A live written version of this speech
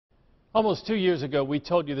Almost 2 years ago, we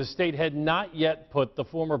told you the state had not yet put the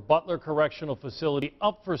former Butler Correctional Facility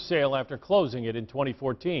up for sale after closing it in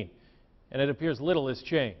 2014. And it appears little has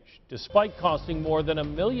changed, despite costing more than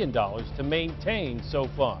 $1 million to maintain so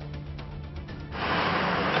far.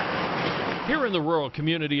 Here in the rural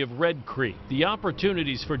community of Red Creek, the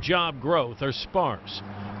opportunities for job growth are sparse.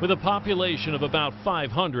 With a population of about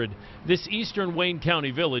 500, this eastern Wayne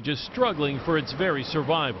County village is struggling for its very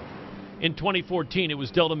survival. In 2014, it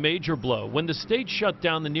was dealt a major blow when the state shut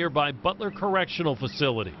down the nearby Butler Correctional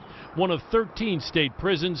Facility, one of 13 state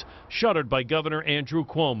prisons shuttered by Governor Andrew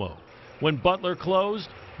Cuomo. When Butler closed,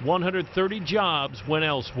 130 jobs went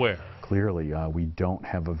elsewhere. Clearly, we don't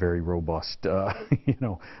have a very robust, a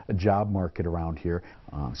job market around here.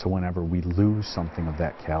 So whenever we lose something of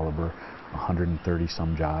that caliber, 130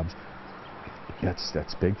 some jobs,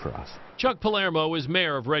 that's big for us. Chuck Palermo is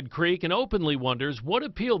mayor of Red Creek and openly wonders what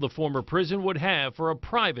appeal the former prison would have for a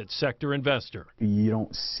private sector investor. You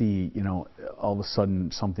don't see, all of a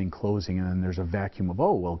sudden something closing and then there's a vacuum of,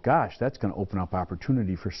 oh, well, gosh, that's going to open up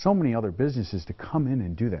opportunity for so many other businesses to come in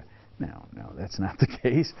and do that. No, that's not the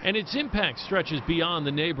case. And its impact stretches beyond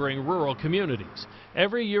the neighboring rural communities.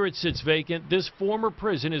 Every year it sits vacant, this former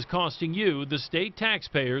prison is costing you, the state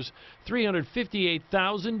taxpayers,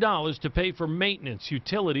 $358,000 to pay for maintenance,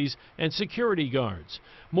 utilities, and security guards.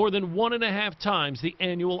 More than 1.5 times the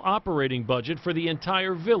annual operating budget for the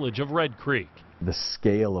entire village of Red Creek. The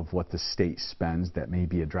scale of what the state spends, that may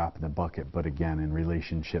be a drop in the bucket, but again, in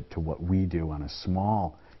relationship to what we do on a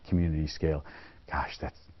small community scale, gosh,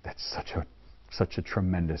 that's such a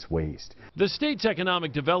tremendous waste. The state's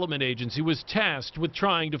economic development agency was tasked with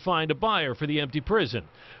trying to find a buyer for the empty prison.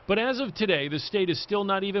 But as of today, the state has still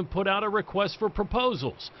not even put out a request for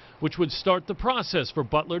proposals, which would start the process for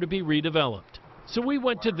Butler to be redeveloped. So we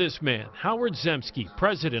went to this man, Howard Zemsky,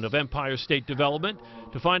 president of Empire State Development,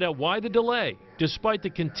 to find out why the delay, despite the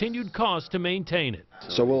continued cost to maintain it.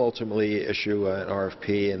 So we'll ultimately issue an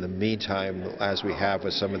RFP. In the meantime, as we have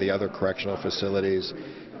with some of the other correctional facilities,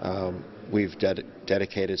 we've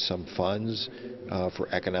dedicated some funds for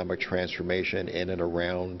economic transformation in and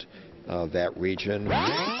around that region.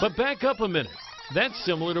 But back up a minute. That's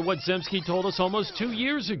similar to what Zemsky told us almost 2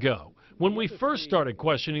 years ago, when we first started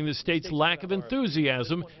questioning the state's lack of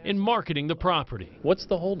enthusiasm in marketing the property. What's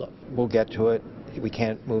the holdup? We'll get to it. We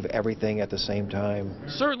can't move everything at the same time.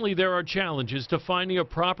 Certainly there are challenges to finding a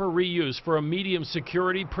proper reuse for a medium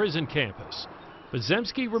security prison campus. But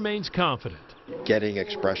Zemsky remains confident. Getting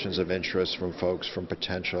expressions of interest from folks, from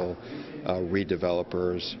potential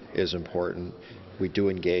redevelopers is important. We do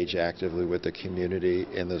engage actively with the community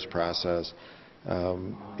in this process.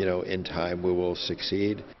 In time we will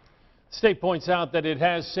succeed. The state points out that it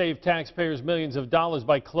has saved taxpayers millions of dollars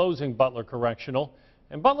by closing Butler Correctional.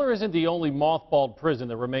 And Butler isn't the only mothballed prison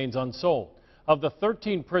that remains unsold. Of the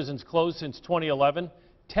 13 prisons closed since 2011,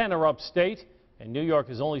 10 are upstate, and New York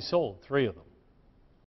has only sold 3 of them.